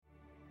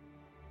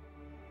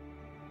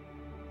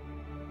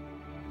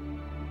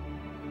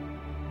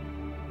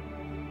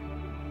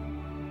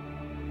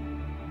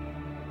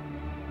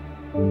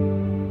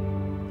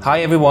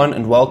Hi everyone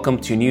and welcome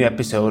to a new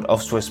episode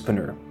of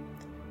Swisspreneur.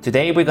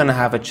 Today we're going to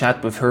have a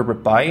chat with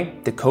Herbert Bai,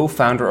 the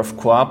co-founder of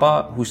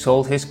Quaba, who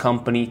sold his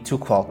company to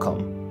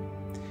Qualcomm.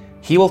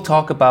 He will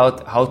talk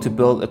about how to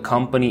build a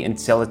company and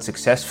sell it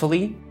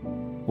successfully,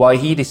 why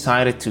he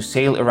decided to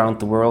sail around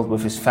the world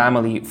with his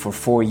family for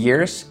 4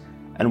 years,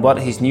 and what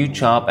his new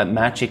job at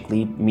Magic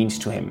Leap means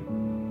to him.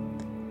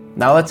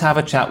 Now let's have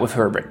a chat with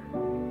Herbert.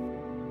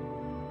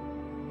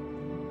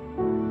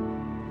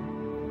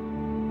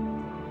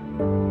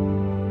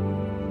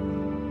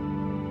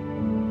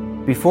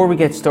 Before we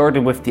get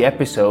started with the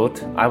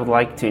episode, I would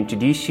like to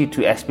introduce you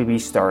to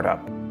SBB Startup.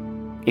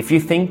 If you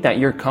think that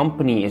your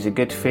company is a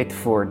good fit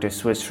for the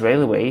Swiss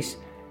Railways,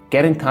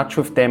 get in touch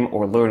with them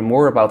or learn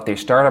more about their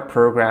startup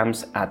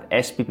programs at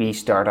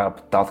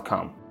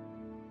sbbstartup.com.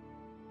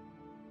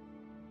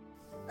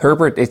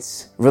 Herbert,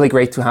 it's really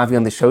great to have you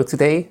on the show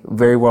today.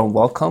 Very warm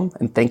welcome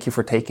and thank you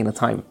for taking the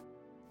time.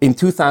 In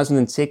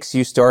 2006,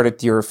 you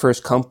started your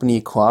first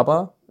company,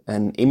 Quaba,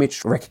 an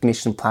image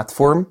recognition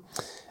platform.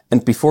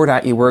 And before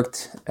that, you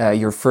worked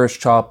your first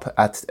job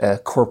at a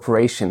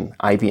corporation,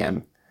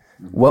 IBM.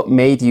 What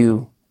made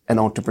you an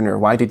entrepreneur?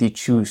 Why did you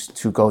choose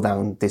to go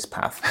down this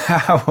path?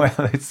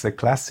 Well, it's a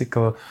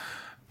classical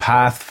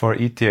path for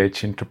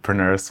ETH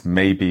entrepreneurs,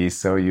 maybe.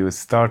 So you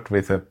start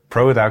with a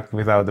product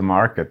without a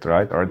market,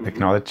 right? Or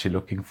technology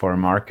looking for a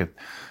market.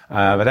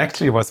 But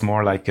actually it was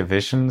more like a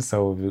vision.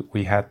 So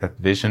we had that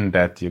vision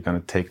that you're going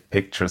to take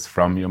pictures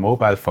from your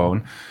mobile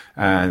phone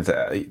and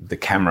the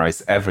camera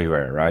is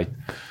everywhere, right?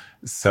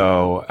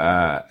 So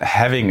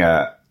having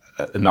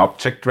an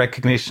object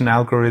recognition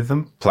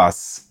algorithm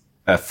plus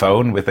a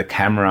phone with a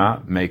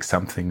camera makes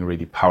something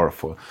really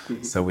powerful.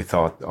 Mm-hmm. So we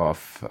thought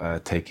of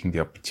taking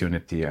the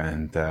opportunity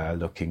and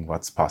looking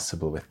what's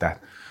possible with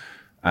that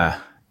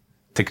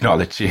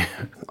technology.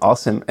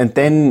 Awesome. And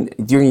then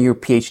during your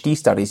PhD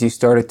studies, you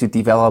started to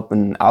develop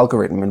an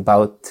algorithm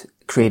about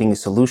creating a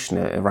solution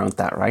around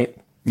that, right?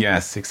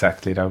 Yes,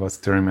 exactly. That was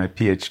during my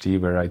PhD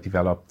where I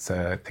developed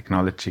a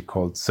technology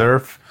called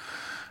SURF,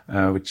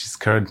 which is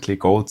currently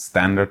gold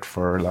standard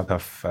for a lot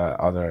of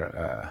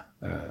other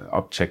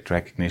object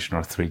recognition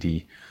or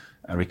 3D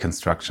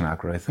reconstruction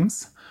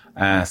algorithms.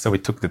 So we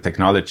took the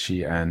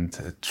technology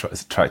and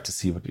tried to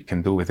see what we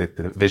can do with it.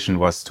 The vision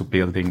was to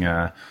building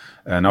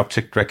an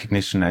object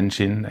recognition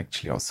engine,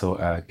 actually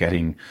also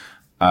getting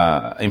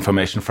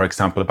information, for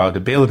example, about a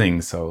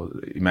building. So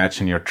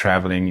imagine you're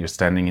traveling, you're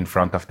standing in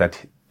front of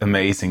that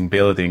amazing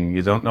building.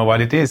 You don't know what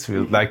it is.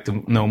 You'd like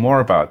to know more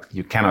about.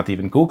 You cannot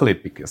even Google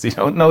it because you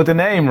don't know the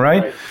name,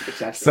 right? Right,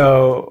 exactly.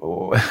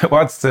 So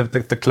what's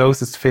the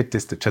closest fit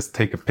is to just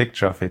take a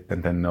picture of it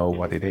and then know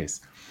what it is.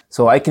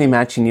 So I can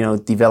imagine,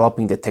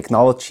 developing the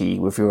technology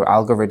with your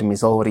algorithm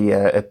is already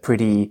a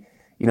pretty,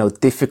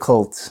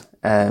 difficult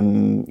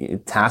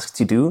task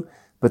to do.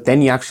 But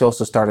then you actually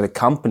also started a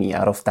company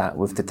out of that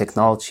with the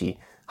technology.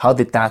 How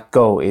did that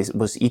go?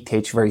 Was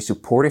ETH very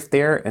supportive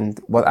there? And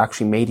what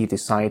actually made you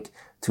decide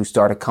to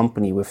start a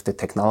company with the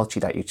technology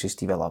that you just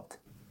developed?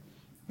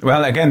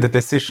 Well, again, the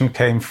decision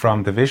came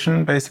from the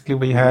vision basically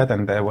we had,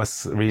 and there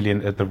was really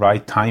at the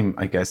right time,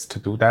 I guess, to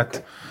do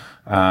that.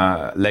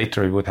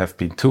 Later it would have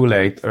been too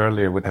late,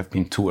 earlier it would have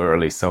been too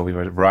early. So we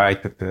were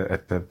right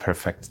at the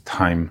perfect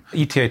time.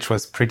 ETH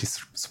was pretty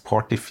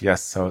supportive,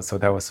 yes. So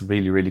that was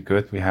really, really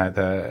good. We had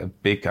I'm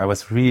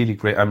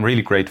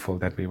really grateful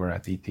that we were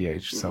at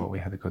ETH. So we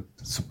had a good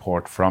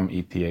support from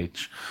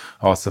ETH,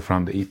 also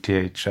from the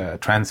ETH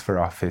transfer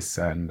office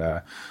and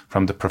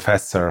from the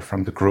professor,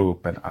 from the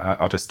group and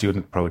other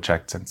student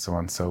projects and so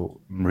on. So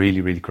I'm really,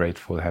 really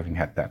grateful having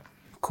had that.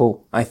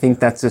 Cool. I think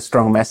that's a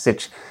strong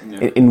message.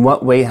 Yeah. In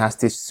what way has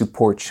this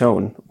support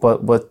shown?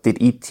 What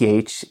did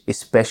ETH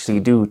especially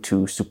do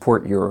to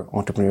support your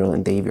entrepreneurial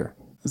endeavor?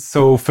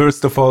 So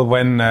first of all,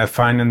 when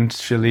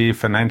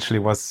financially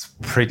was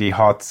pretty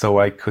hot, so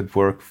I could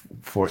work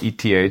for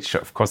ETH.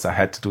 Of course, I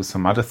had to do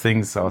some other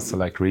things, also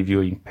like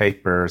reviewing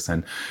papers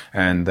and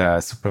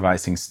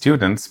supervising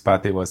students.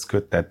 But it was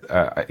good that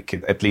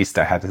at least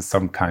I had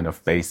some kind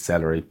of base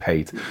salary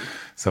paid.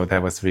 So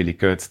that was really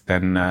good.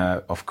 Then,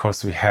 of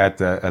course, we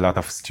had a lot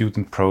of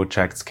student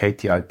projects,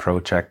 KTI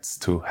projects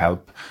to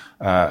help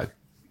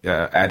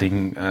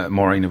adding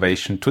more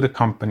innovation to the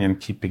company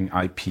and keeping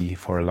IP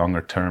for a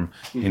longer term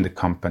in the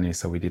company.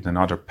 So we did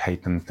another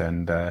patent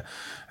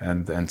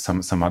and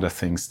some other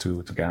things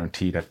to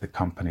guarantee that the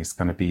company is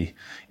going to be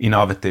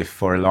innovative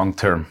for a long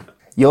term.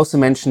 You also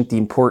mentioned the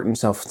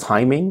importance of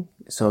timing.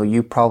 So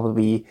you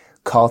probably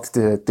caught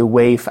the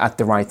wave at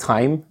the right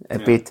time. A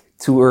bit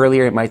too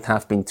earlier, it might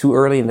have been too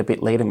early, and a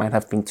bit later, it might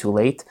have been too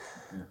late.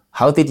 Yeah.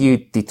 How did you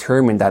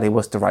determine that it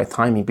was the right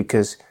timing?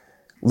 Because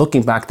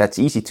looking back, that's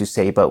easy to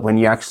say, but when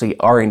you actually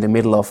are in the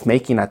middle of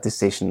making that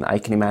decision, I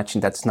can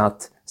imagine that's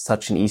not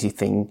such an easy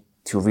thing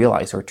to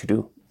realize or to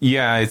do.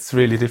 Yeah, it's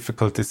really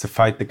difficult. It's a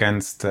fight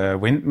against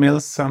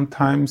windmills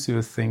sometimes.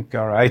 You think,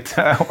 all right,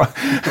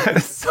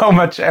 so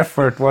much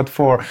effort, what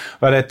for?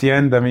 But at the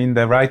end, I mean,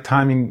 the right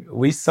timing,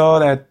 we saw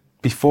that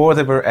before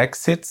there were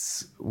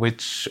exits,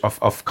 which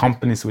of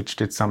companies which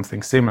did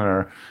something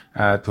similar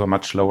to a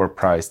much lower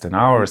price than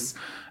ours.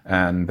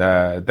 And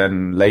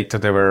then later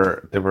there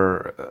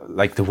were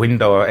like the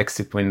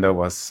exit window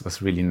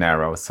was really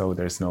narrow. So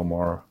there's no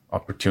more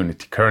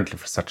opportunity currently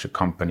for such a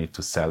company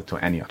to sell to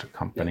any other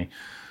company.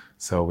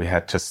 So we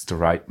had just the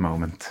right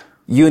moment.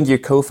 You and your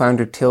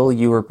co-founder Till,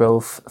 you were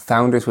both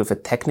founders with a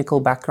technical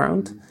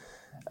background.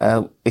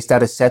 Is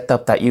that a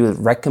setup that you would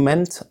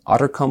recommend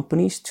other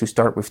companies to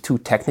start with two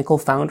technical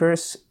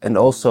founders? And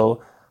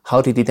also,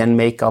 how did you then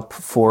make up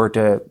for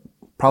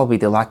probably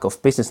the lack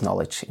of business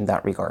knowledge in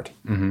that regard?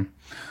 Mm-hmm.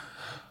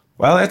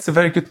 Well, that's a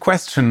very good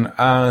question.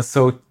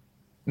 So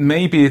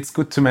maybe it's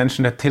good to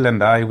mention that Till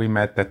and I, we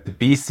met at the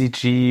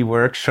BCG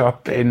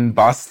workshop in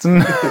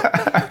Boston.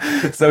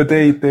 So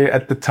they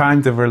at the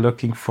time they were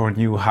looking for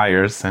new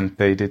hires, and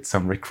they did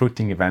some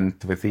recruiting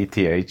event with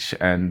ETH,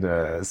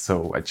 and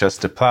so I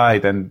just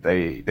applied, and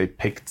they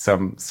picked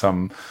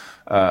some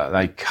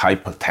like high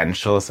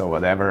potentials or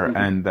whatever,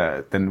 and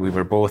then we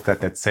were both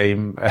at that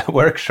same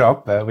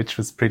workshop, which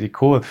was pretty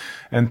cool.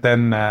 And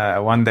then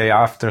one day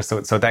after,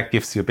 so that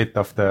gives you a bit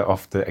of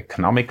the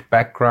economic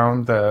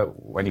background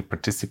when you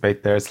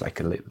participate there. It's like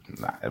a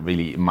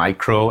really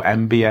micro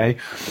MBA.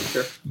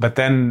 Sure. But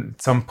then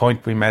at some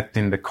point we met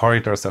in the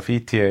corridors of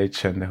ETH,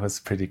 and it was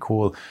pretty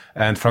cool.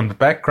 And from the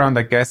background,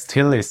 I guess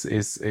Till is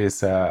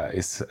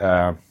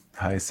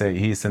I say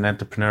he's an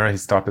entrepreneur. He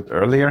started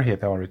earlier. He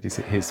had already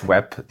his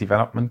web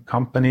development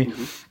company,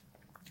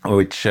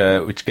 which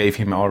gave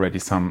him already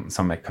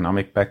some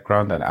economic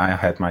background. And I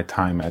had my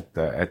time at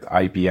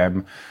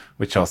IBM,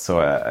 which also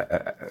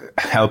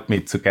helped me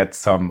to get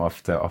some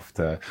of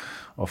the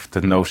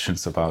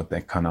notions about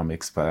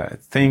economics. But I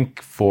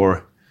think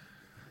we're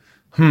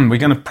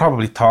gonna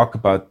probably talk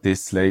about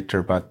this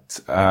later.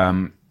 But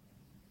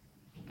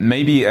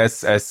maybe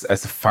as a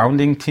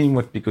founding team,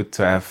 would be good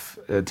to have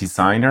a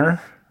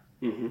designer.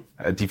 Mm-hmm.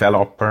 A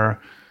developer,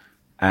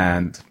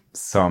 and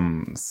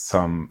some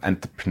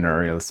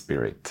entrepreneurial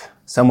spirit.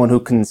 Someone who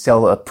can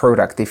sell a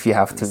product if you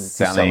have to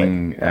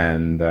selling sell it.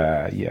 And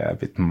a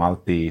bit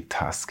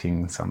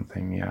multitasking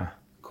something. Yeah.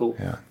 Cool.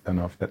 Yeah. Don't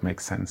know if that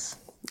makes sense.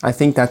 I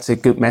think that's a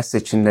good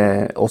message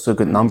and also a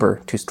good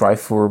number to strive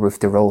for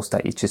with the roles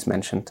that you just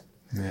mentioned.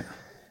 Yeah.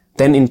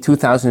 Then in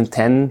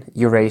 2010,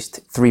 you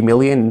raised $3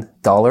 million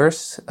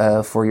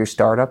for your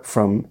startup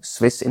from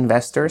Swiss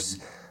investors.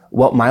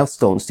 What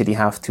milestones did you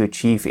have to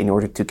achieve in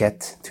order to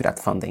get to that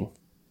funding?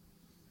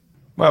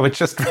 Well, we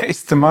just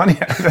raised the money.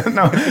 I don't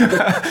know.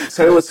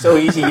 So it was so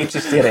easy, you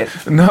just did it.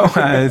 No,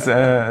 I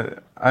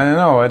don't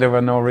know. There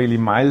were no really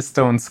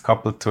milestones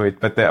coupled to it,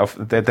 but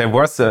there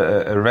was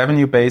a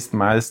revenue-based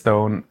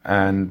milestone,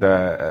 and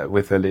so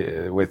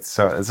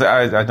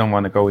I don't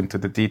want to go into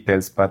the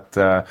details, but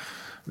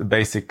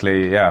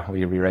basically,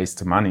 we raised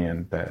the money,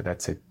 and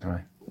that's it.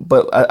 Right.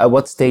 But at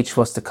what stage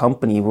was the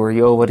company? Were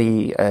you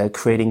already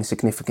creating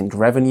significant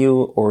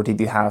revenue, or did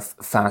you have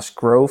fast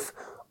growth?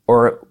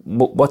 Or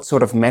what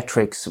sort of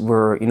metrics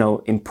were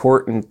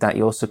important that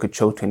you also could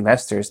show to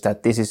investors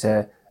that this is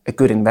a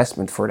good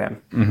investment for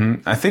them?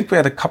 Mm-hmm. I think we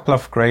had a couple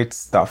of great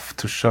stuff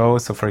to show.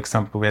 So, for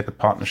example, we had a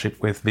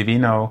partnership with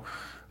Vivino.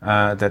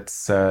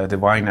 That's the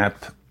wine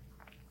app.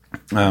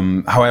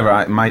 However,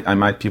 I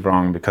might be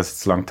wrong because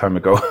it's a long time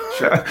ago.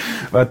 Sure.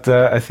 But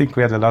I think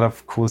we had a lot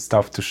of cool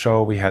stuff to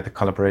show. We had a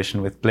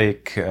collaboration with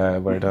Blick,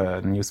 where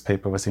the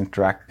newspaper was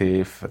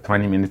interactive,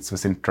 20 Minutes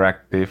was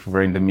interactive, we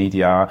were in the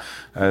media.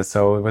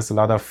 So it was a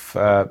lot of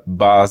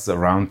buzz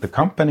around the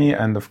company.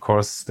 And of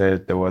course, there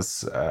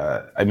was,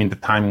 the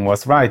timing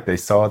was right. They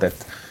saw that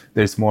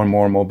there's more and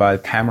more mobile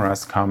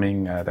cameras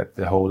coming, that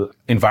the whole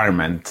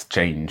environment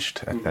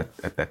changed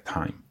at that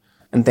time.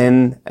 And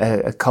then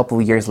a couple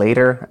of years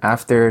later,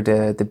 after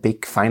the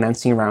big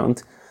financing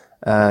round,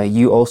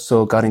 you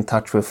also got in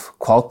touch with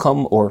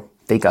Qualcomm, or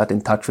they got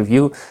in touch with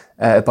you,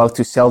 about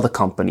to sell the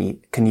company.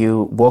 Can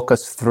you walk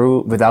us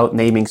through, without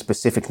naming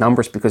specific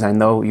numbers, because I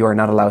know you are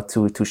not allowed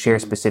to share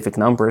specific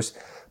numbers,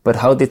 but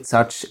how did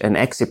such an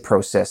exit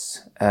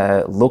process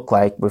look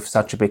like with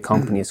such a big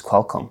company as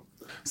Qualcomm?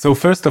 So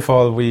first of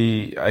all,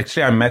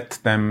 I met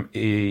them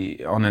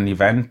on an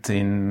event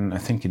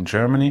in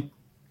Germany.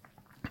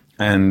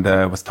 And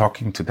was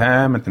talking to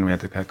them, and then we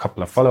had a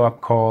couple of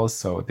follow-up calls.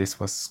 So this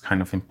was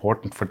kind of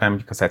important for them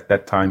because at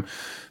that time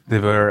they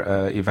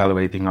were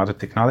evaluating other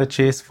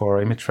technologies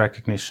for image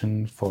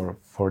recognition for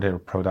their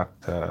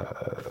product,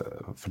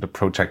 for the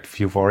project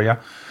Vuforia.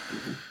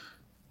 Mm-hmm.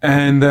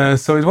 And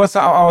so it was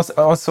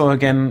also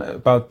again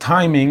about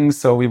timing.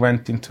 So we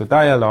went into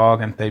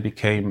dialogue, and they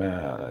became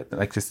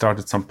they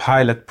started some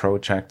pilot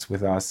projects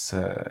with us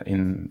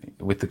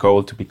with the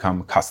goal to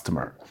become a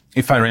customer.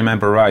 If I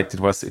remember right,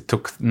 it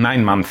took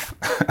 9 months,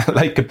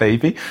 like a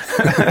baby,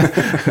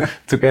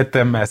 to get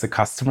them as a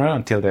customer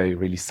until they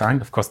really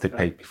signed. Of course, they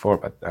paid before,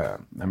 but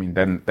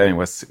then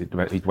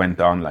it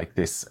went on like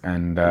this,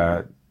 and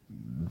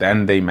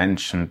then they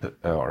mentioned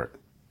the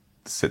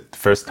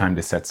first time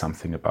they said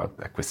something about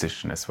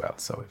acquisition as well.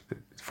 So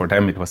for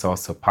them, it was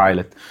also a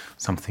pilot,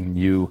 something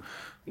new.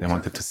 They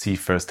wanted to see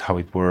first how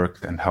it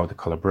worked and how the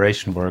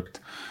collaboration worked.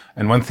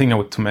 And one thing I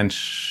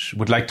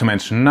would like to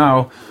mention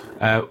now,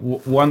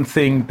 one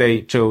thing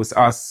they chose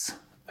us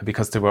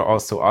because there were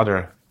also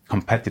other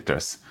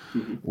competitors.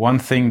 Mm-hmm. One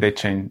thing they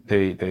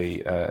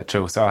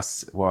chose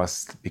us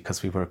was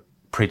because we were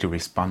pretty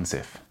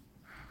responsive.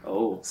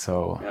 Oh,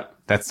 so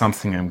that's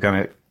something I'm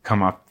gonna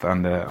come up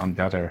on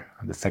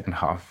the second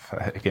half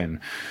again.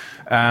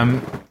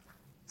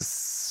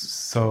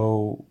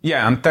 So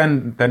yeah, and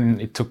then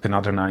it took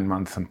another 9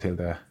 months until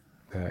the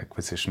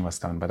acquisition was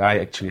done. But I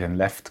actually then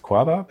left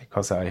Quaba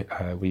because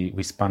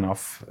we spun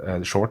off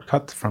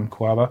Shortcut from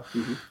Quaba,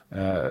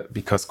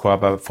 because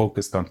Quaba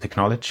focused on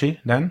technology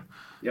then.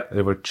 Yeah.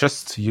 They were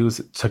just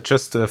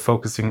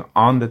focusing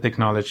on the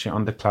technology,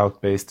 on the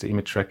cloud-based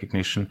image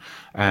recognition,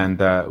 and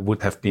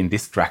would have been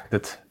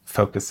distracted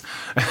focus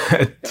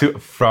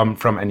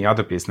from any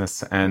other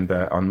business. And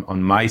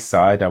on my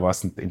side, I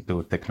wasn't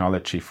into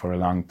technology for a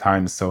long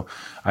time, so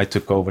I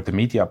took over the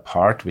media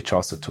part, which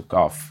also took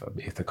off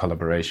with the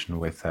collaboration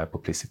with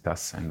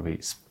Publicitas, and we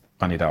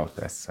spun it out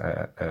as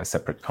a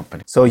separate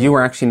company. So you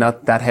were actually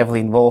not that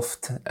heavily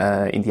involved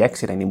in the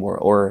exit anymore,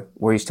 or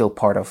were you still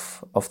part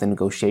of the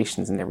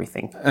negotiations and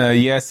everything?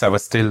 Yes, I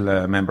was still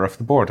a member of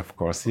the board, of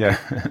course, yeah.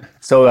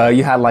 So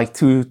you had like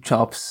two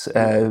jobs,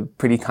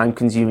 pretty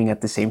time-consuming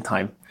at the same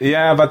time.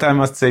 Yeah, but I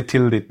must say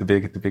Till did the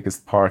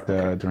biggest part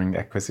during the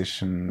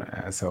acquisition,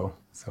 so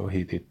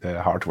he did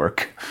the hard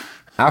work.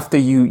 After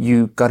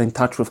you got in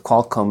touch with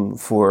Qualcomm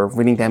for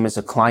winning them as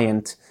a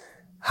client,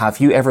 have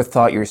you ever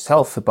thought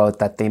yourself about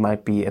that they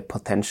might be a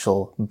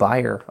potential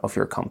buyer of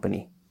your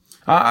company?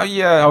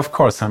 Yeah, of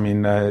course. I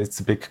mean, it's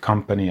a big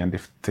company, and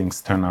if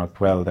things turn out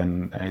well,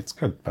 then it's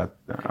good. But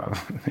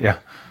yeah.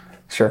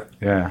 Sure.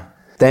 Yeah.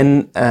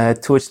 Then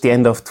towards the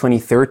end of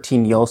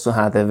 2013, you also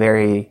had a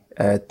very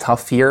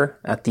tough year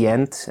at the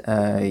end.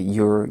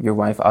 Your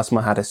wife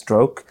Asma had a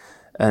stroke,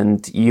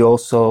 and you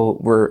also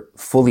were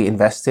fully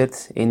invested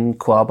in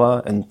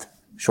Quaba and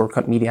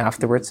Shortcut Media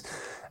afterwards.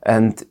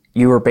 And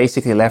you were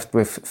basically left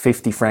with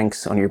 50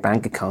 francs on your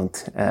bank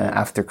account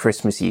after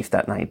Christmas Eve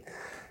that night.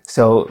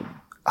 So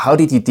how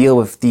did you deal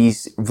with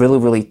these really,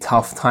 really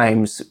tough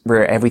times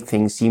where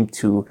everything seemed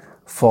to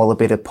fall a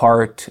bit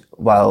apart,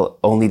 while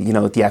only,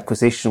 the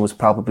acquisition was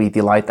probably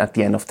the light at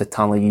the end of the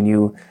tunnel? You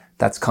knew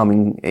that's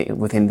coming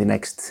within the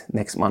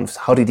next months.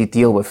 How did you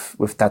deal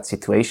with that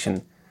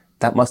situation?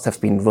 That must have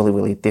been really,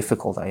 really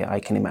difficult, I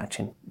can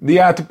imagine.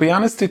 Yeah, to be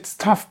honest, it's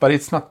tough, but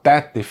it's not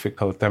that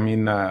difficult. I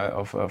mean,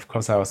 of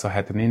course, I also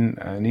had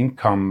an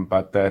income,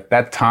 but at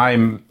that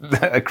time,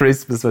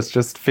 Christmas was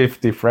just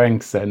 50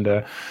 francs, and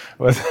it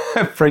was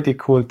pretty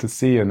cool to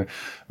see.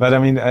 But I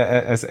mean,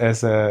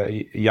 as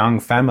a young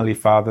family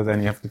father,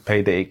 then you have to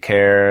pay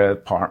daycare,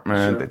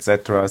 apartment, sure,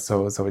 etc.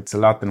 So it's a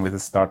lot, and with a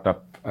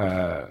startup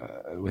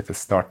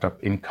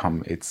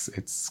income,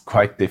 it's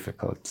quite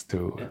difficult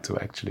to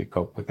actually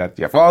cope with that.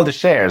 You have all the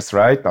shares,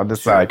 right, on the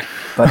side,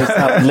 but it's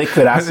not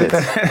liquid asset.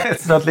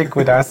 It's not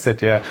liquid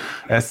asset, yeah.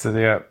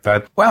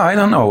 But well, I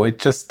don't know.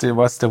 It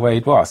was the way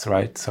it was,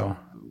 right? So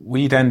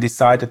we then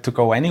decided to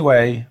go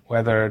anyway,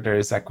 whether there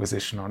is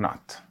acquisition or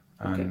not.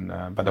 And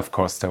but of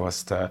course there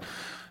was the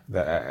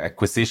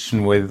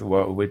acquisition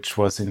which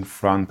was in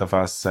front of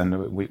us,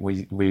 and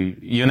we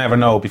you never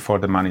know before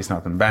the money's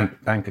not in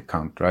bank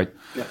account, right?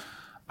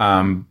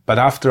 Yeah. But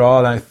after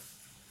all,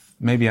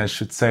 maybe I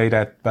should say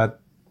that, but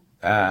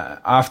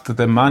after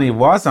the money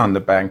was on the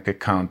bank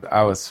account,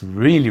 I was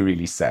really,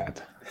 really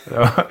sad.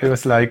 So it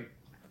was like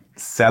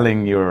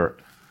selling your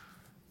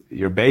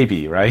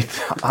baby, right?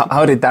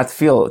 How did that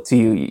feel to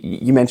you?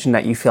 You mentioned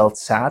that you felt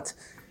sad.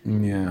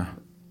 Yeah.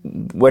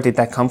 Where did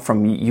that come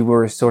from? You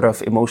were sort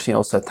of emotionally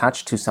also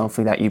attached to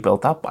something that you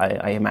built up,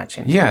 I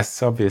imagine.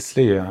 Yes,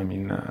 obviously. I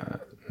mean,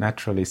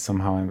 naturally,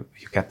 somehow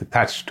you get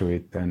attached to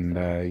it, and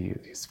you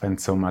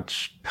spend so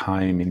much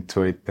time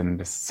into it,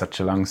 and it's such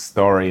a long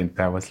story. And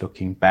I was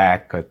looking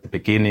back at the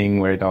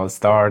beginning where it all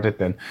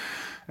started,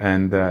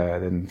 and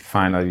then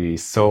finally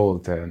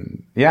sold.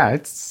 And yeah,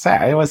 it's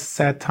sad. It was a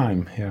sad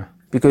time. Yeah.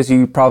 Because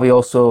you probably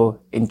also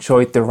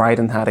enjoyed the ride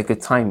and had a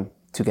good time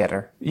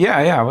together.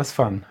 Yeah, it was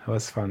fun.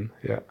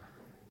 Yeah.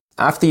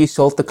 After you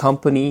sold the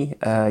company,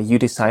 you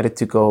decided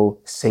to go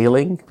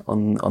sailing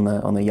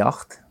on a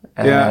yacht.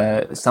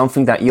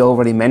 Something that you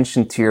already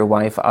mentioned to your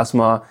wife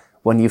Asma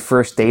when you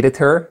first dated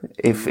her,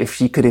 if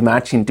she could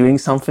imagine doing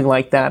something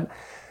like that.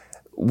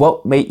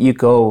 What made you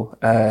go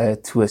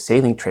to a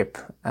sailing trip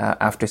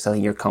after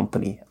selling your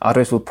company?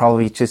 Others would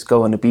probably just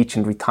go on the beach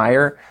and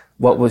retire.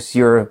 What was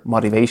your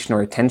motivation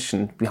or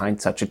intention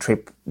behind such a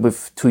trip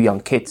with two young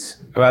kids?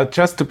 Well,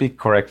 just to be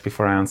correct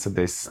before I answer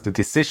this, the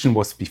decision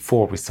was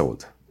before we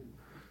sold.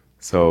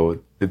 So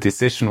the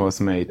decision was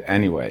made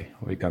anyway,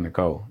 we're going to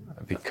go,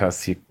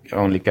 because you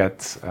only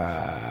get,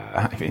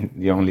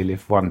 you only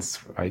live once,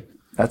 right?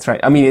 That's right.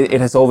 I mean, it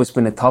has always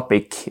been a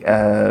topic,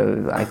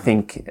 I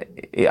think,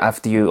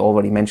 after you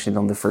already mentioned it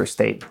on the first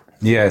date.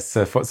 Yes.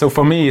 So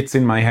for me, it's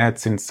in my head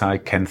since I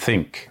can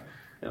think,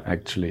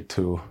 actually,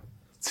 to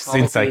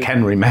since I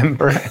can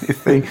remember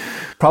anything.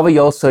 Probably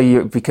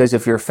also because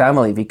of your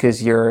family,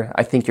 because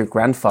I think your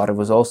grandfather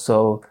was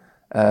also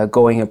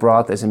going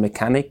abroad as a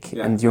mechanic,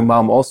 and your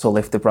mom also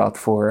lived abroad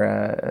for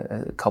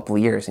a couple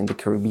of years in the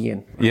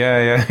Caribbean.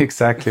 Yeah,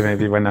 exactly.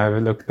 Maybe when I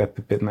looked at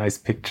the bit nice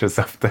pictures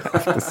of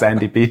the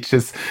sandy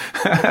beaches.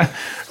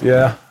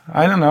 Yeah,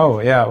 I don't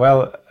know. Yeah,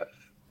 well,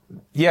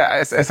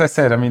 yeah, as I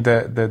said, I mean,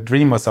 the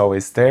dream was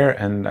always there,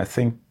 and I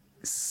think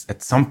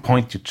at some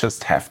point you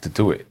just have to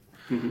do it.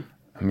 Mm-hmm.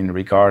 I mean,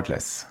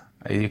 regardless,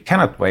 you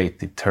cannot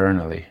wait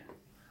eternally.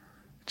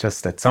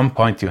 Just at some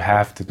point you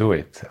have to do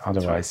it,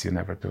 otherwise you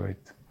never do it.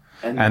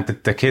 And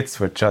the kids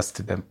were just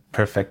at the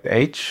perfect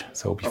age,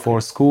 so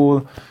before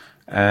school,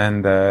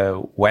 and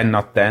when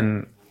not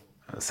then,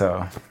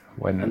 so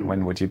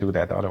when would you do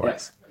that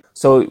otherwise? Yeah.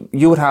 So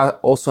you would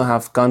also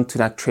have gone to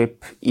that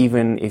trip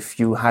even if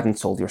you hadn't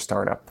sold your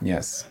startup?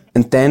 Yes.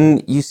 And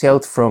then you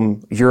sailed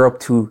from Europe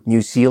to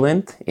New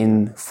Zealand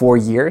in 4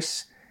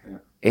 years.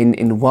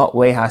 In what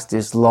way has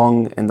this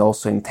long and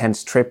also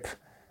intense trip,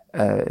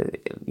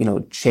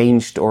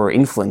 changed or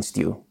influenced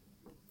you?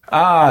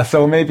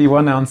 So maybe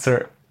one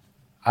answer.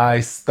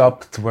 I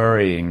stopped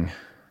worrying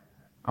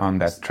on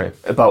that trip.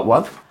 About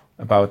what?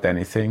 About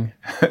anything.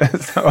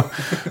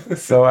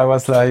 so I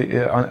was like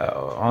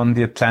on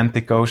the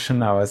Atlantic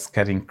Ocean. I was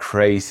getting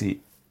crazy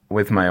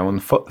with my own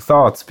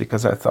thoughts,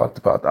 because I thought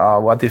about,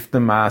 what if the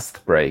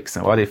mast breaks,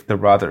 and what if the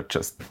rudder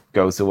just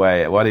goes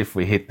away? What if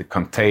we hit the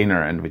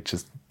container and we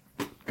just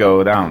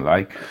go down,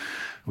 like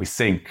we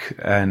sink,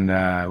 and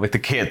with the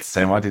kids,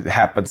 and what it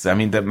happens? I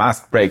mean, the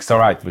mast breaks, all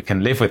right, we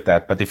can live with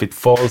that, but if it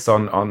falls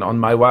on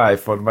my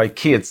wife or my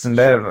kids and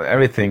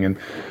everything,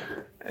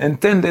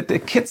 and then the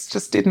kids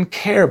just didn't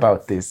care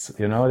about this,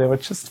 they were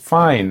just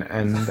fine,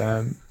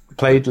 and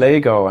played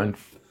Lego, and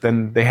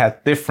then they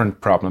had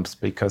different problems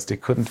because they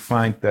couldn't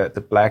find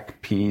the black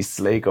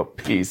Lego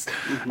piece,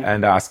 mm-hmm.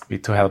 and asked me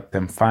to help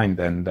them find,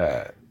 and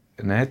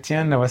at the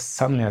end I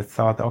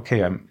thought,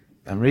 okay, I'm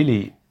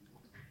really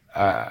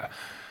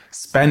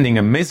spending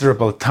a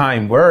miserable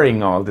time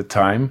worrying all the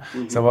time.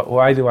 Mm-hmm. So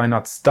why do I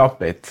not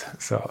stop it?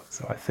 So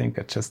I think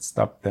I just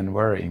stopped then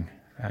worrying,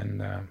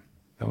 and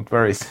don't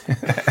worry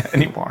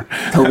anymore.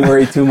 Don't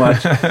worry too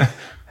much.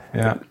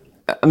 Yeah.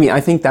 I mean, I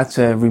think that's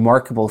a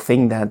remarkable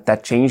thing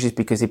that changes,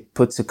 because it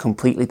puts a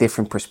completely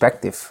different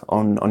perspective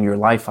on your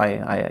life,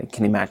 I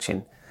can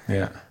imagine.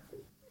 Yeah.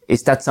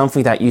 Is that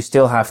something that you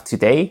still have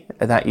today,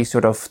 that you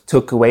sort of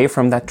took away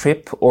from that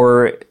trip?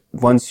 Or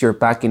once you're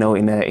back, in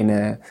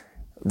a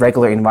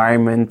regular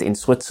environment in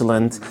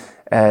Switzerland,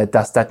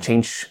 does that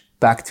change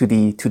back to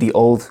the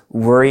old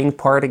worrying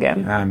part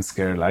again? I'm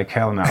scared like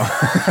hell now.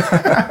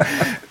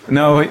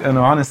 No,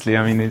 honestly,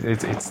 I mean,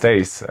 it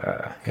stays.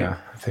 Yeah,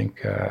 I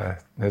think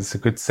there's a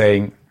good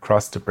saying,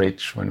 cross the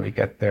bridge when we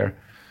get there.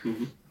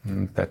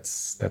 Mm-hmm.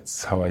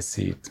 That's how I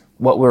see it.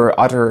 What were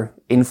other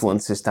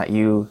influences that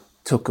you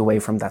took away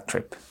from that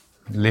trip?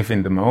 Live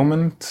in the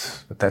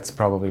moment, but that's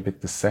probably a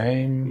bit the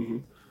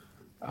same.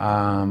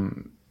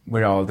 Mm-hmm.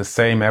 We're all the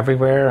same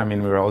everywhere. I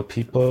mean, we're all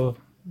people.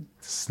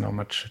 There's not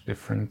much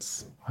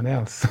difference. What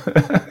else?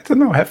 I don't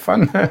know, have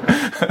fun.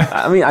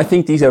 I mean, I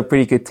think these are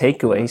pretty good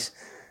takeaways.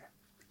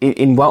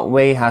 In what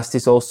way has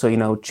this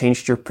also,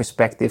 changed your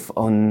perspective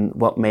on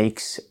what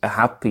makes a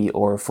happy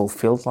or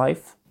fulfilled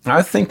life? I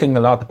was thinking a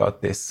lot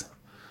about this.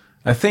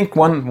 I think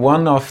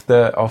one of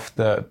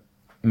the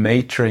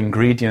major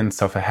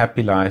ingredients of a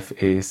happy life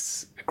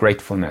is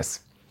gratefulness.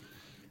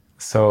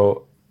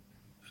 So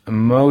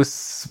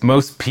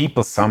most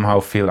people somehow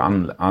feel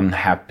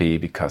unhappy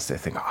because they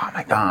think, oh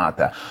my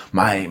God,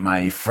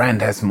 my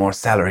friend has more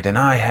salary than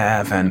I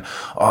have, and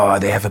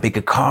they have a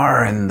bigger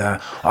car, and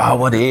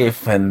what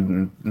if?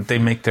 And they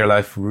make their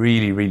life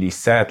really, really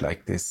sad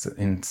like this,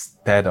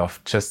 instead of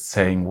just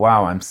saying,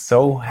 wow, I'm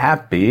so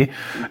happy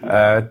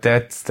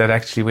that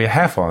actually we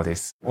have all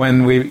this.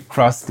 When we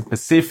crossed the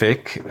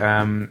Pacific,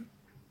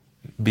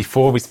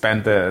 before we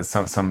spent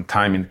some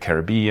time in the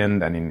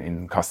Caribbean and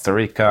in Costa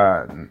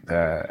Rica,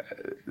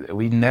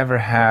 we never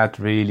had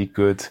really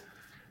good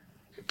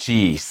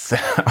cheese.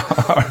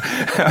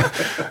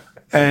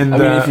 And,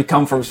 if you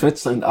come from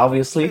Switzerland,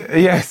 obviously.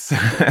 Yes,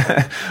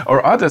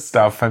 or other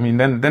stuff. I mean,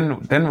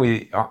 then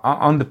we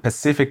on the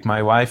Pacific,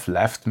 my wife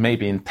left,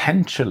 maybe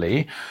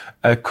intentionally,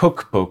 a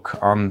cookbook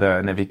on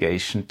the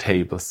navigation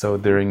table. So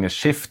during a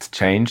shift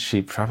change,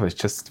 she probably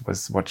just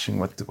was watching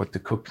what to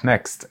cook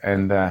next.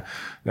 And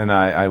then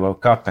I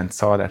woke up and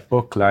saw that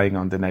book lying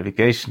on the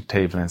navigation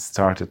table and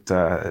started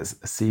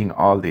seeing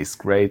all these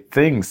great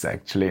things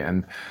actually,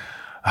 and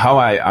how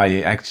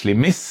I actually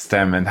miss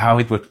them, and how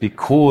it would be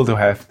cool to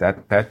have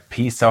that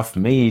piece of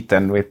meat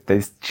and with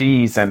this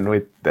cheese and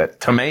with the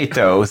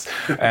tomatoes.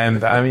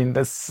 And I mean,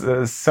 that's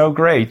so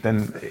great.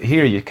 And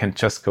here you can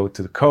just go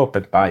to the Coop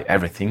and buy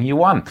everything you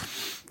want.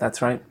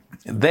 That's right.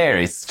 There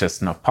it's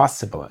just not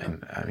possible.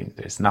 And I mean,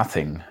 there's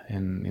nothing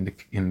in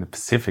the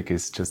Pacific.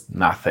 Is just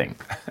nothing.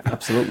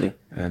 Absolutely.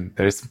 And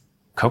there's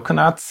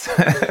coconuts,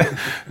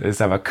 there's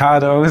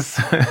avocados,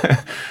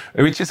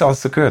 which is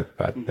also good,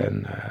 but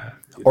then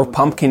Or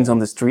pumpkins on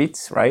the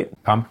streets, right?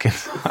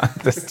 Pumpkins on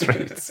the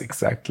streets,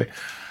 exactly.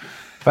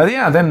 But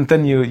yeah,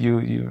 then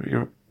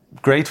you're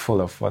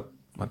grateful of what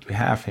we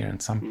have here,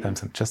 and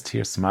sometimes I'm just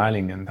here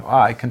smiling, and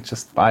I can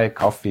just buy a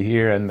coffee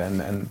here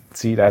and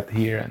see that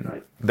here,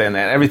 and then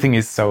everything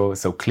is so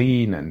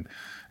clean, and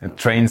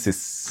trains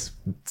is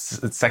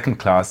second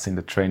class in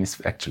the train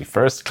is actually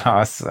first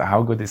class.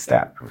 How good is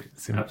that?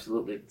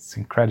 Absolutely, it's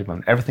incredible,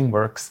 and everything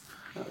works.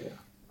 Oh, yeah.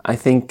 I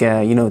think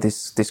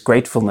this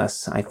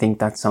gratefulness. I think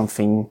that's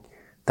something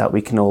that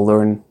we can all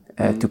learn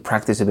to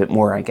practice a bit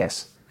more, I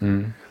guess.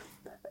 And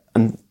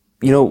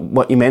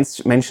what you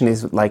mentioned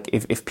is like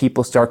if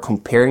people start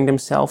comparing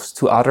themselves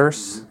to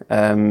others,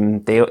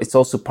 it's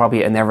also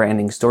probably a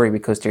never-ending story,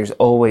 because there's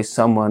always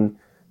someone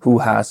who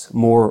has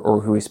more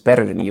or who is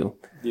better than you.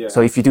 Yeah.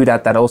 So if you do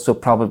that, that also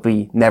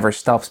probably never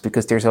stops,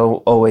 because there's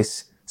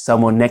always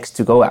someone next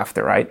to go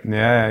after, right?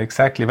 Yeah,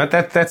 exactly. But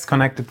that's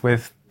connected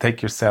with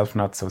take yourself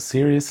not so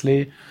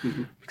seriously.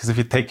 Because if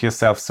you take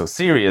yourself so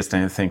serious,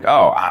 then you think,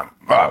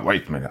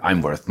 wait a minute,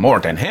 I'm worth more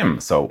than him.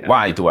 So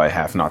why do I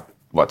have not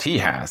what he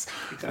has,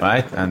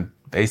 right? And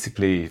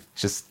basically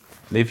just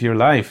live your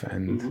life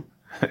and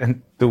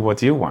do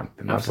what you want.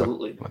 And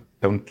absolutely.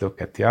 Don't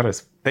look at the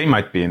others. They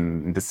might be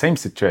in the same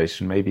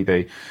situation. Maybe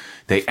they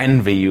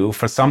envy you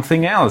for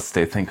something else.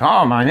 They think,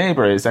 my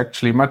neighbor is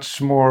actually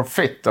much more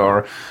fit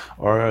or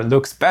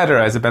looks better,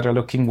 has a better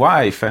looking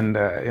wife. And,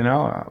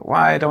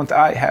 why don't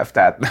I have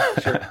that?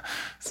 Sure.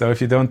 So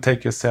if you don't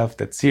take yourself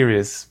that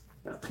serious,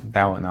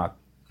 that will not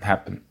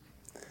happen.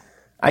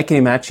 I can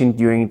imagine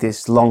during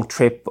this long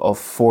trip of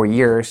 4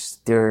 years,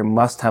 there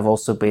must have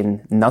also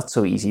been not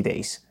so easy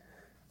days.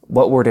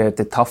 What were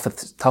the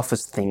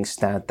toughest things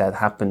that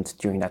happened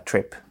during that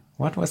trip?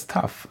 What was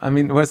tough? I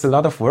mean, it was a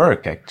lot of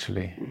work,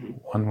 actually.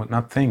 One would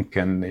not think.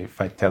 And if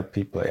I tell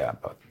people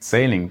about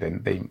sailing,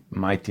 then they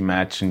might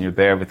imagine you're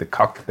there with a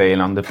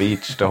cocktail on the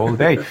beach the whole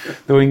day,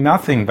 doing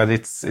nothing. But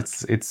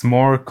it's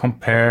more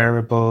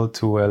comparable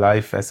to a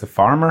life as a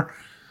farmer.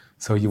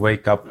 So you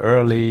wake up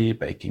early,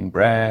 baking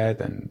bread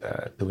and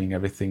doing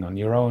everything on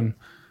your own,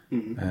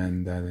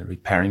 and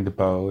repairing the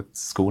boat,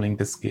 schooling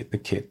the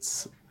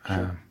kids.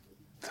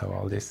 So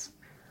all this.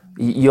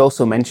 You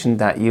also mentioned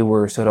that you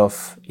were sort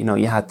of,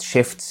 you had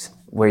shifts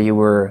where you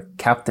were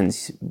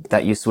captains,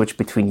 that you switched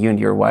between you and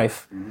your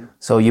wife.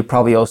 So you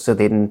probably also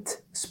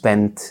didn't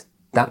spend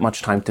that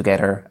much time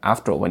together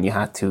after all, when you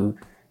had to,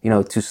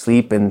 to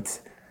sleep, and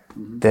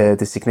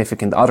the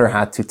significant other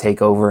had to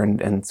take over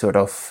and sort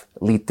of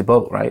lead the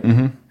boat, right?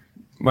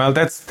 Well,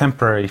 that's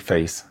temporary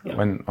phase.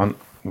 Yeah.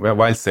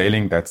 While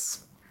sailing,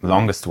 that's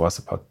longest was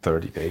about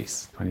 30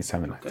 days,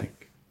 27, I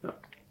think. Yeah.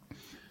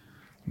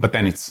 But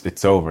then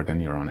it's over. Then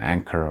you're on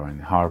anchor or in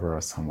harbor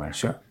or somewhere.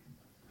 Sure.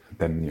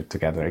 Then you're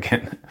together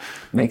again.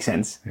 Makes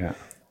sense. Yeah.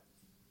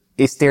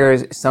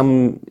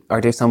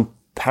 Are there some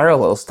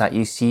parallels that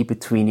you see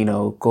between,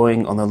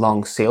 going on a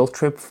long sail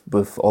trip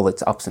with all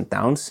its ups and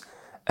downs,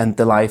 and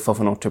the life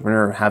of an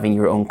entrepreneur, having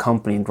your own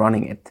company and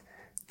running it?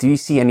 Do you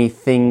see any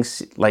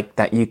things like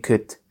that you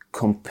could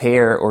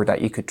compare or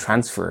that you could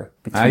transfer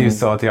between? You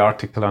saw the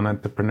article on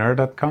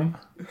entrepreneur.com?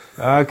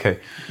 Okay.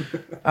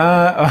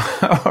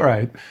 All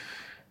right.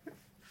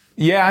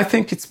 Yeah, I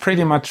think it's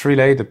pretty much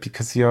related,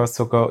 because you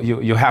also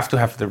you have to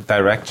have the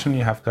direction,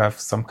 you have to have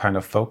some kind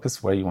of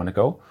focus where you want to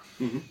go.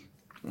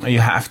 You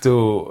have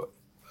to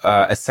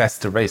assess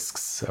the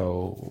risks.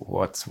 So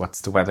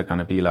what's the weather going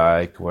to be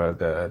like? Where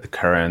the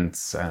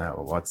currents?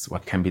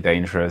 What can be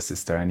dangerous?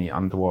 Is there any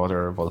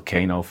underwater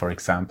volcano, for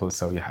example?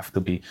 So you have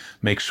to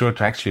make sure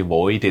to actually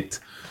avoid it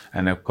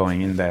and not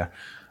going in there.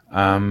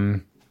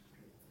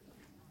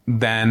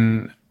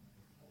 Then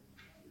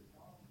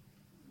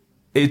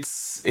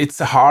it's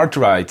a hard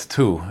ride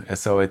too.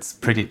 So it's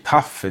pretty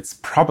tough. It's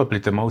probably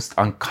the most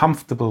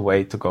uncomfortable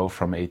way to go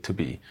from A to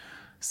B,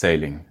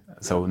 sailing.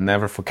 So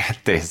never forget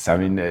this. I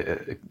mean,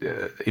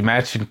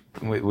 imagine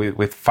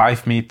with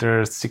 5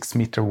 meter, 6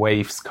 meter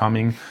waves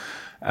coming,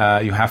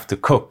 you have to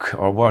cook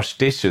or wash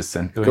dishes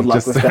and doing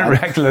just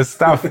regular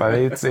stuff.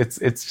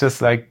 It's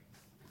just like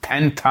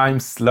 10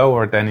 times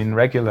slower than in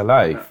regular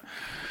life.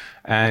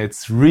 And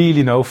it's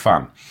really no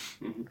fun.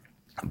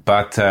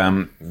 But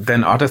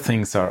then other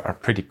things are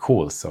pretty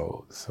cool.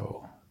 So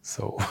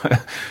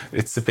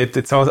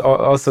it's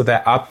also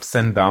the ups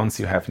and downs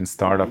you have in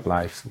startup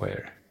life,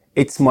 where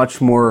it's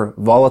much more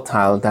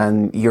volatile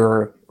than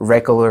your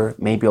regular,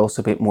 maybe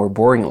also a bit more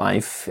boring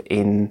life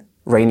in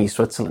rainy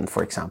Switzerland,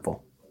 for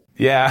example.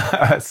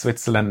 Yeah,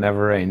 Switzerland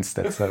never rains.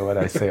 That's what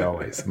I say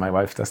always. My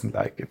wife doesn't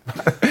like it.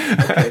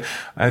 Okay.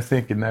 I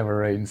think it never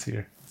rains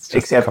here.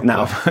 Except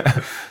now.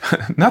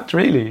 Not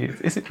really.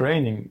 Is it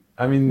raining?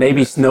 I mean,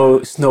 maybe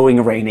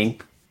snowing,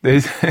 raining.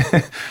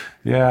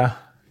 Yeah.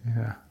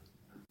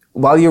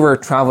 While you were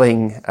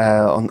traveling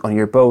on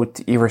your boat,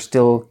 you were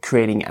still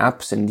creating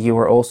apps, and you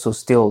were also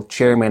still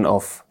chairman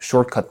of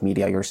Shortcut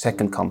Media, your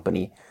second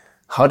company.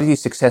 How did you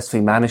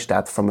successfully manage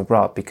that from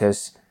abroad?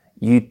 Because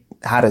you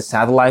had a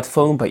satellite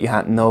phone, but you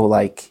had no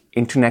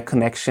internet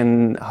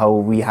connection, how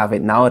we have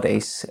it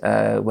nowadays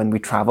when we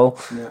travel.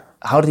 Yeah.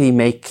 How did you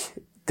make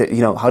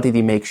how did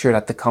he make sure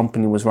that the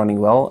company was running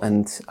well,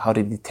 and how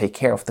did he take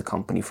care of the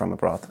company from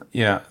abroad?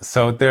 Yeah,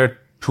 so there are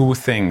two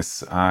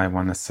things I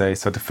want to say.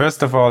 So the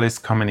first of all is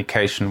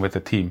communication with the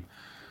team,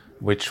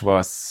 which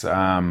was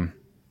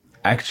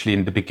actually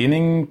in the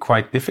beginning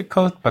quite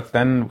difficult, but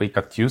then we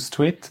got used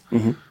to it.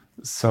 Mm-hmm.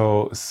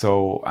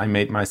 So I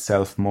made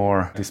myself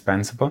more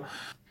dispensable,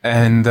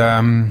 and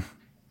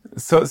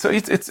so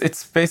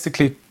it's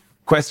basically a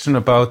question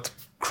about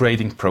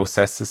creating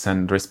processes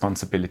and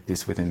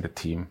responsibilities within the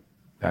team.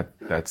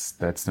 That's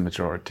the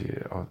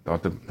majority or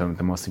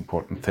the most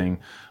important thing.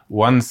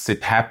 Once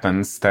it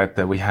happens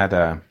that we had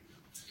a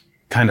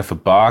kind of a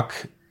bug,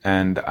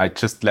 and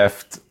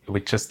we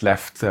just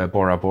left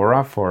Bora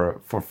Bora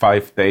for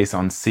 5 days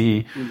on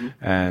sea, mm-hmm.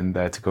 and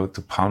to go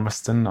to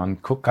Palmerston on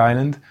Cook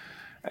Island.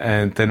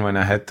 And then when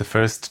I had the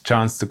first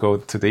chance to go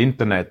to the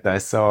internet, I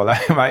saw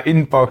like my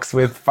inbox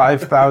with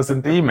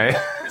 5,000 emails,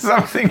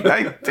 something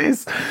like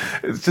this.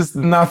 It's just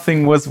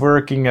nothing was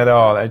working at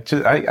all. I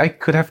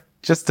could have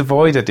just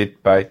avoided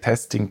it by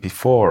testing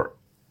before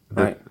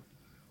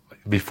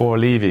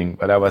leaving,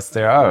 but I was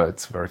there. Oh,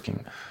 it's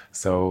working.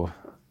 So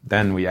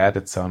then we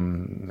added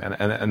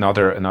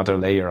another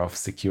layer of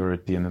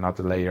security and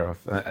another layer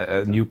of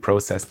a new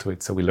process to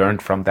it. So we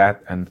learned from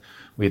that and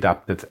we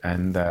adapted,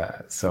 and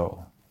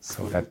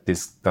so that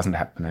this doesn't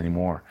happen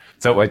anymore.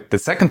 So the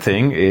second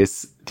thing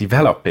is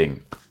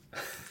developing.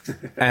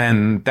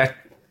 And that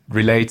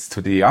relates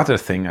to the other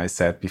thing I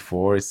said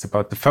before. It's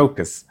about the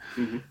focus.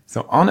 Mm-hmm.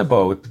 So on a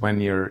boat, when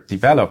you're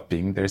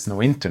developing, there's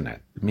no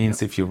internet. It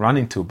means if you run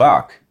into a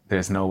bug,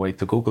 there's no way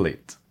to Google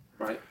it.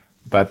 Right.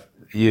 But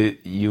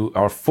you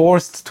are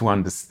forced to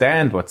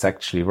understand what's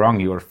actually wrong.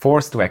 You are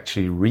forced to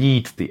actually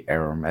read the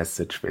error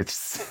message which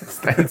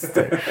stands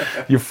there.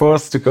 You're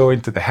forced to go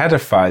into the header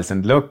files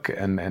and look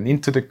and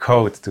into the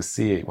code to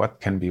see what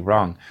can be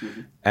wrong.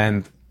 Mm-hmm.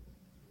 And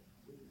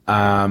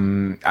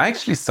I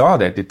actually saw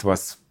that it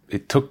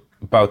took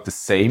about the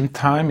same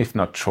time, if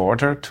not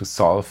shorter, to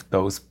solve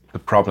the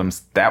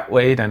problems that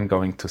way than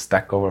going to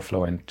Stack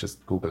Overflow and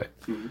just Google it.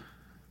 Mm-hmm.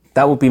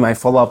 That would be my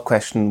follow-up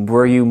question.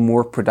 Were you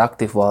more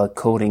productive while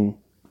coding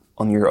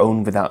on your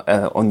own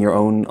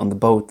on the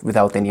boat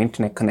without any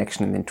internet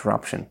connection and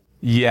interruption?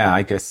 Yeah,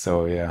 I guess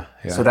so. Yeah.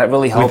 So that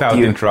really helped without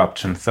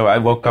interruption. So I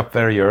woke up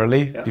very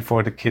early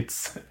before the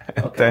kids,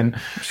 and then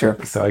so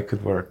I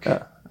could work.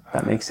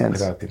 That makes sense.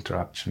 Without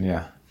interruption.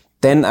 Yeah.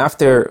 Then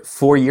after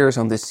 4 years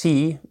on the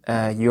sea,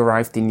 you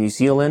arrived in New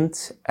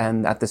Zealand,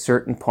 and at a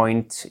certain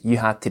point, you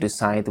had to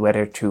decide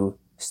whether to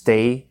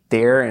stay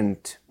there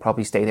and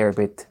probably stay there a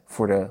bit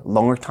for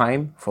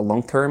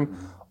long term,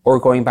 or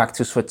going back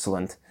to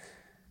Switzerland.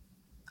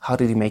 How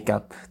did you make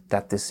up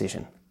that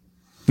decision?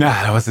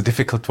 Yeah, that was a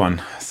difficult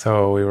one.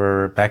 So we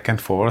were back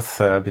and forth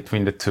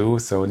between the two.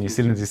 So New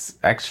Zealand is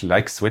actually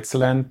like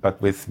Switzerland,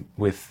 but with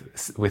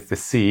the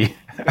sea.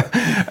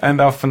 And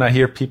often I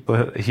hear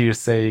people here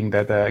saying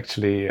that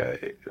actually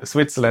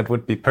Switzerland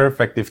would be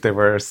perfect if there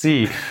were a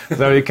sea.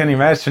 So you can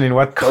imagine in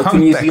what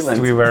context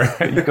we were.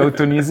 You go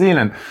to New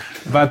Zealand,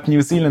 but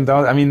New Zealand,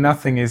 I mean,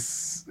 nothing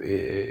is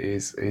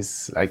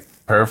like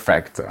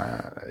perfect.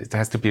 It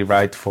has to be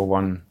right for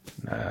one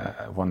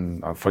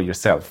for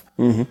yourself.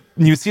 Mm-hmm.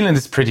 New Zealand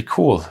is pretty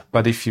cool,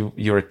 but if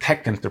you're a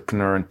tech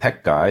entrepreneur and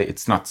tech guy,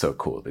 it's not so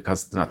cool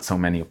because there's not so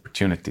many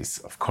opportunities.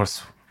 Of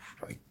course,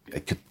 I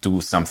could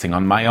do something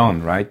on my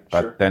own, right?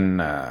 But then,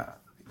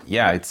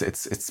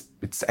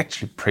 it's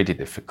actually pretty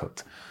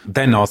difficult.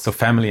 Then also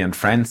family and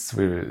friends,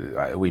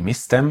 we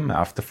missed them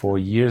after 4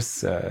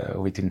 years.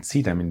 We didn't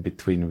see them in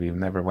between. We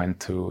never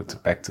went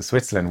back to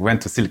Switzerland. We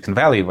went to Silicon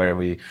Valley where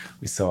we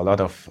saw a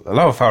lot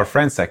of our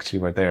friends actually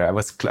were there.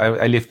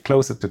 I lived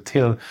closer to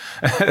Till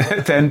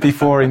than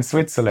before in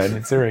Switzerland,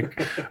 in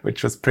Zurich,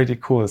 which was pretty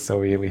cool. So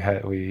we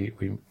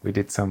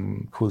did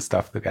some cool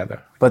stuff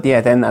together. But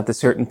yeah, then at a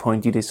certain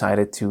point you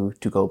decided to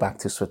go back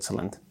to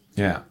Switzerland.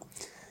 Yeah.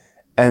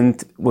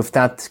 And with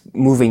that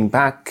moving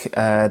back,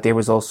 there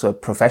was also a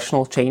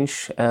professional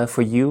change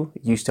for you.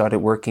 You started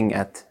working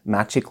at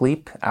Magic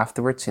Leap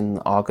afterwards in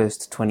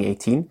August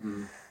 2018.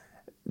 Mm.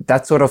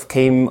 That sort of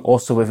came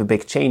also with a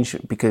big change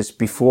because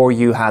before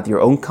you had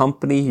your own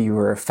company, you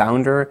were a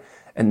founder,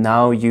 and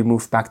now you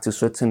moved back to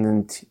Switzerland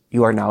and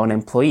you are now an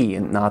employee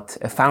and not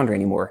a founder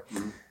anymore.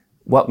 Mm.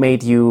 What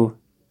made you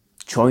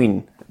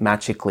join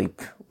Magic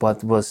Leap?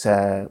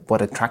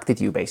 What attracted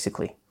you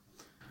basically?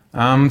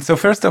 So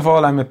first of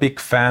all, I'm a big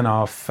fan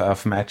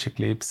of Magic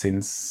Leap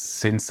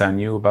since I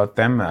knew about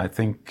them. I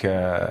think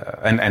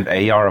and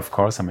AR, of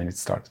course. I mean, it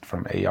started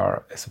from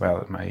AR as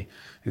well.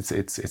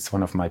 It's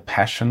one of my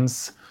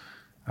passions.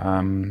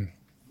 Then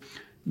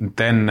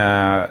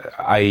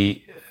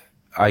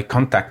I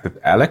contacted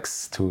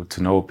Alex to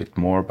know a bit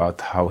more about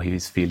how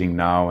he's feeling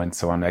now and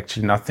so on.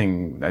 Actually,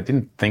 I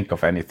didn't think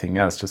of anything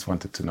else, just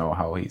wanted to know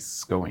how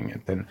he's going.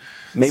 And then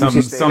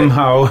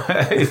somehow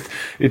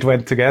it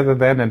went together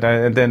then.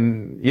 And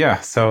then,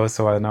 so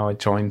now I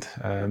joined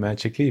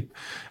Magic Leap.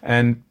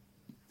 And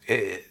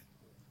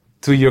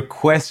to your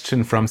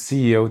question from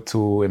CEO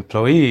to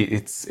employee,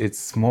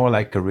 it's more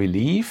like a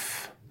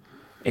relief.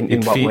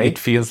 In what way? It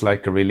feels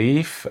like a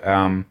relief.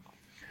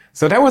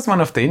 So that was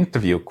one of the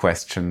interview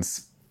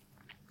questions.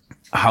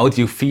 How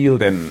do you feel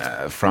then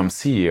from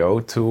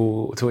CEO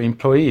to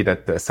employee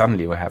that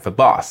suddenly you have a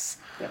boss?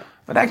 Yeah.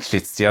 But actually,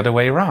 it's the other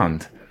way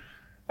around.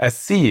 As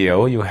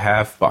CEO, you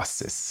have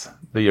bosses.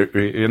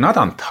 You're not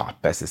on top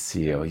as a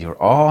CEO.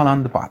 You're all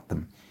on the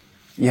bottom.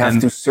 You have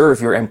to serve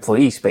your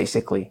employees,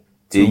 basically.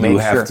 You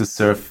have to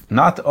serve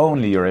not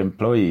only your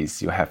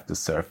employees, you have to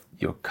serve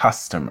your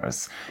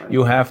customers. Right.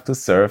 You have to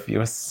serve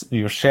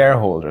your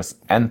shareholders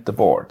and the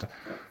board.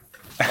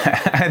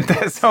 And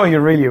so you're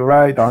really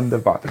right on the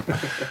bottom.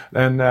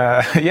 And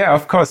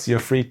of course, you're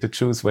free to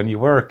choose when you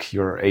work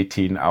your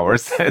 18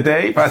 hours a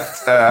day,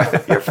 but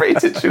you're free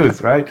to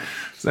choose, right?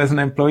 So as an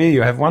employee,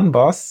 you have one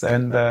boss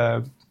and,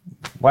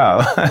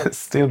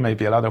 still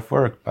maybe a lot of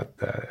work, but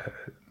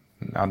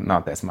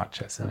not as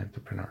much as an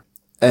entrepreneur.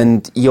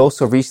 And you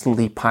also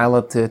recently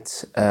piloted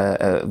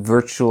a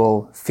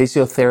virtual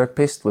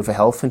physiotherapist with a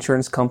health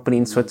insurance company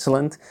in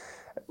Switzerland.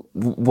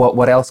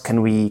 What else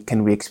can we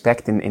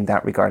expect in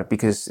that regard?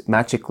 Because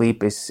Magic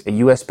Leap is a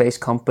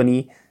US-based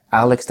company.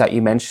 Alex, that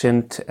you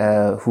mentioned,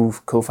 who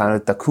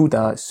co-founded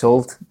Dacuda,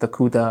 sold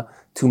Dacuda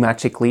to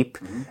Magic Leap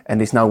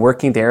and is now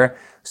working there.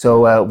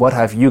 So what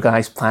have you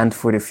guys planned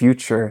for the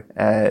future?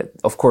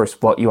 Of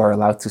course, what you are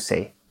allowed to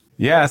say.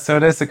 Yeah, so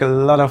there's a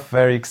lot of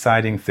very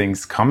exciting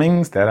things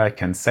coming that I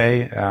can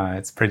say.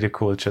 It's pretty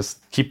cool.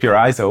 Just keep your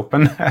eyes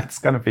open. It's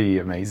going to be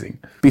amazing.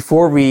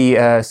 Before we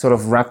sort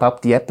of wrap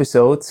up the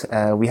episode,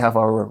 we have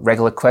our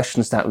regular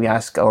questions that we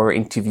ask our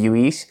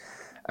interviewees.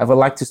 I would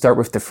like to start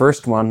with the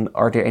first one.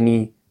 Are there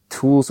any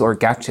tools or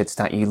gadgets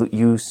that you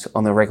use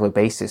on a regular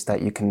basis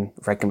that you can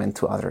recommend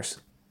to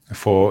others?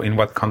 In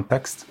what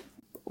context?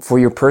 For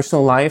your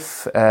personal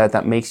life,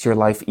 that makes your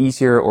life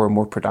easier or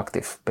more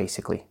productive,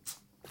 basically.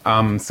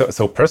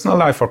 So personal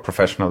life or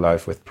professional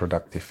life with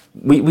productive?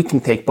 We can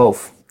take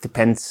both.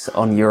 Depends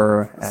on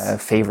your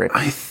favorite.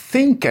 I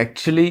think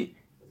actually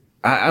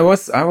I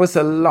was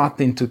a lot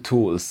into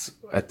tools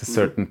at a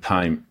certain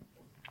time.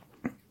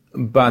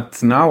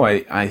 But now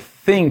I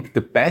think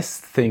the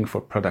best thing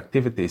for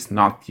productivity is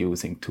not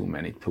using too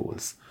many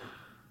tools.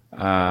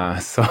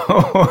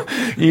 So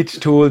each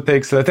tool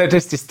takes,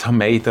 there's this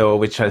tomato,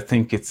 which I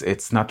think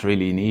it's not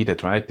really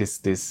needed, right?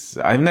 This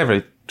I've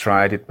never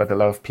tried it, but a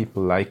lot of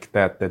people like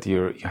that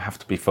you have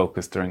to be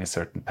focused during a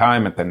certain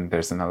time and then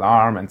there's an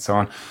alarm and so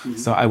on. Mm-hmm.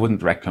 So I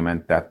wouldn't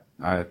recommend that.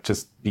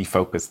 Just be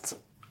focused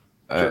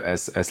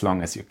as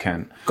long as you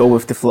can. Go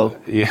with the flow.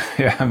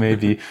 Yeah,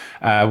 maybe.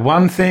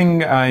 One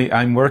thing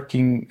I'm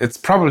working, it's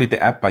probably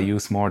the app I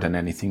use more than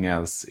anything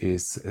else,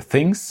 is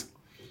Things.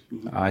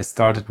 I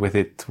started with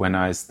it when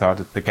I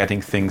started the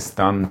Getting Things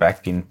Done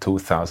back in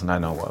 2000. I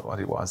know what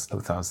it was,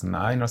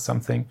 2009 or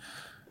something.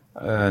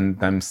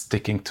 And I'm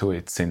sticking to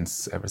it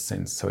ever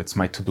since. So it's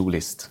my to-do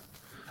list.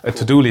 A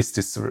to-do list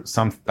is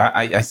something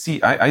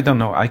I don't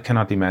know. I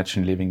cannot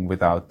imagine living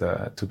without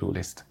a to-do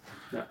list.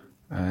 Yeah.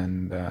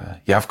 And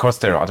of course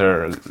there are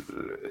other,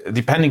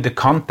 depending the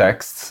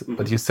context,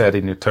 but you said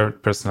in your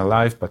personal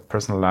life, but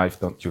personal life,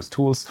 don't use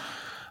tools.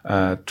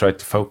 Try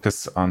to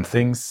focus on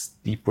things,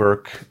 deep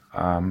work.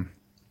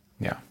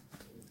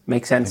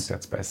 Makes sense. I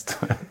think that's best.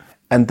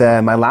 And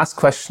my last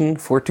question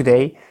for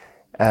today,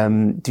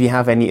 do you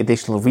have any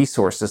additional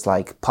resources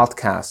like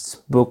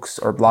podcasts, books,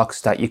 or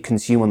blogs that you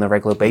consume on a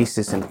regular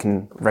basis and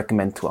can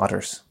recommend to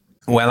others?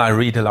 Well, I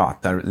read a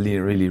lot. I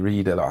really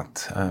read a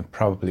lot.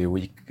 Probably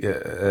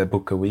a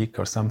book a week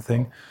or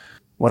something.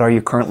 What are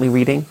you currently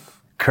reading?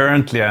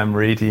 Currently, I'm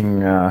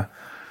reading,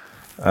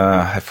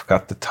 I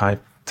forgot the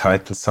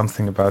title,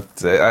 something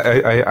about,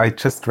 I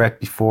just read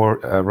before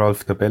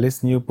Rolf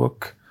Dobelli's new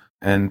book.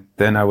 And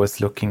then I was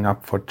looking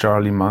up for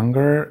Charlie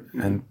Munger,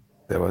 and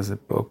there was a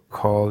book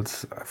called,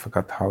 I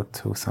forgot how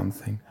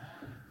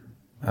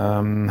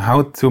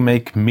to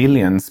make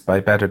millions by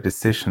better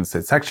decisions.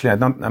 It's actually,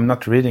 I'm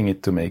not reading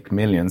it to make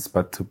millions,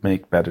 but to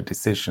make better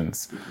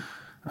decisions.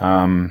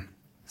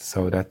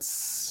 So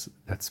that's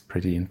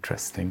pretty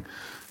interesting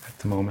at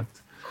the moment.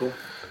 Cool.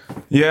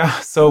 Yeah,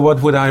 so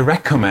what would I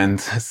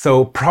recommend?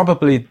 So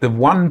probably the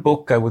one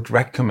book I would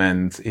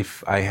recommend,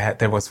 if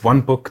there was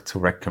one book to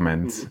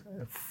recommend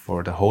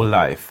for the whole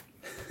life,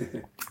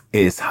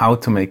 is How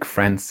to Make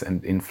Friends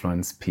and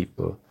Influence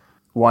People.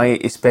 Why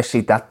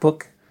especially that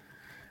book?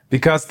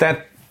 Because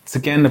that's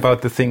again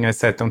about the thing I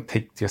said, don't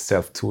take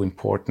yourself too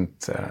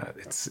important.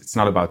 It's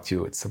not about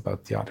you, it's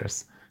about the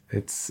others.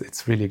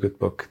 It's really a good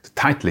book. The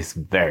title is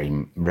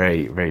very,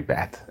 very, very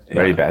bad.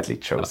 Very badly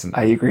chosen.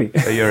 I agree.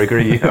 You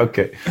agree?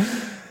 Okay.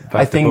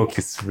 But the book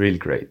is really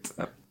great.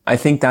 I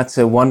think that's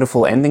a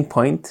wonderful ending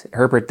point.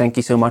 Herbert, thank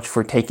you so much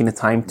for taking the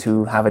time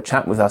to have a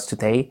chat with us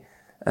today,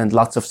 and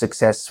lots of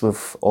success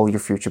with all your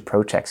future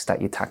projects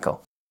that you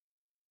tackle.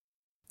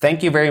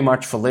 Thank you very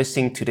much for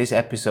listening to this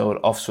episode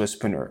of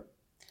Swisspreneur.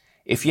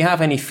 If you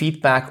have any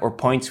feedback or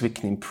points we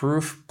can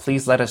improve,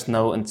 please let us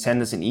know and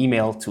send us an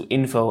email to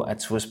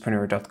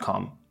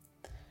info@swisspreneur.com.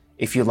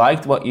 If you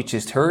liked what you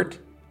just heard,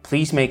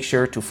 please make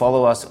sure to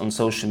follow us on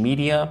social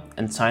media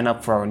and sign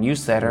up for our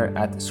newsletter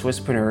at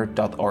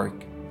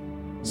swisspreneur.org.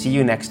 See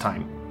you next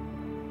time.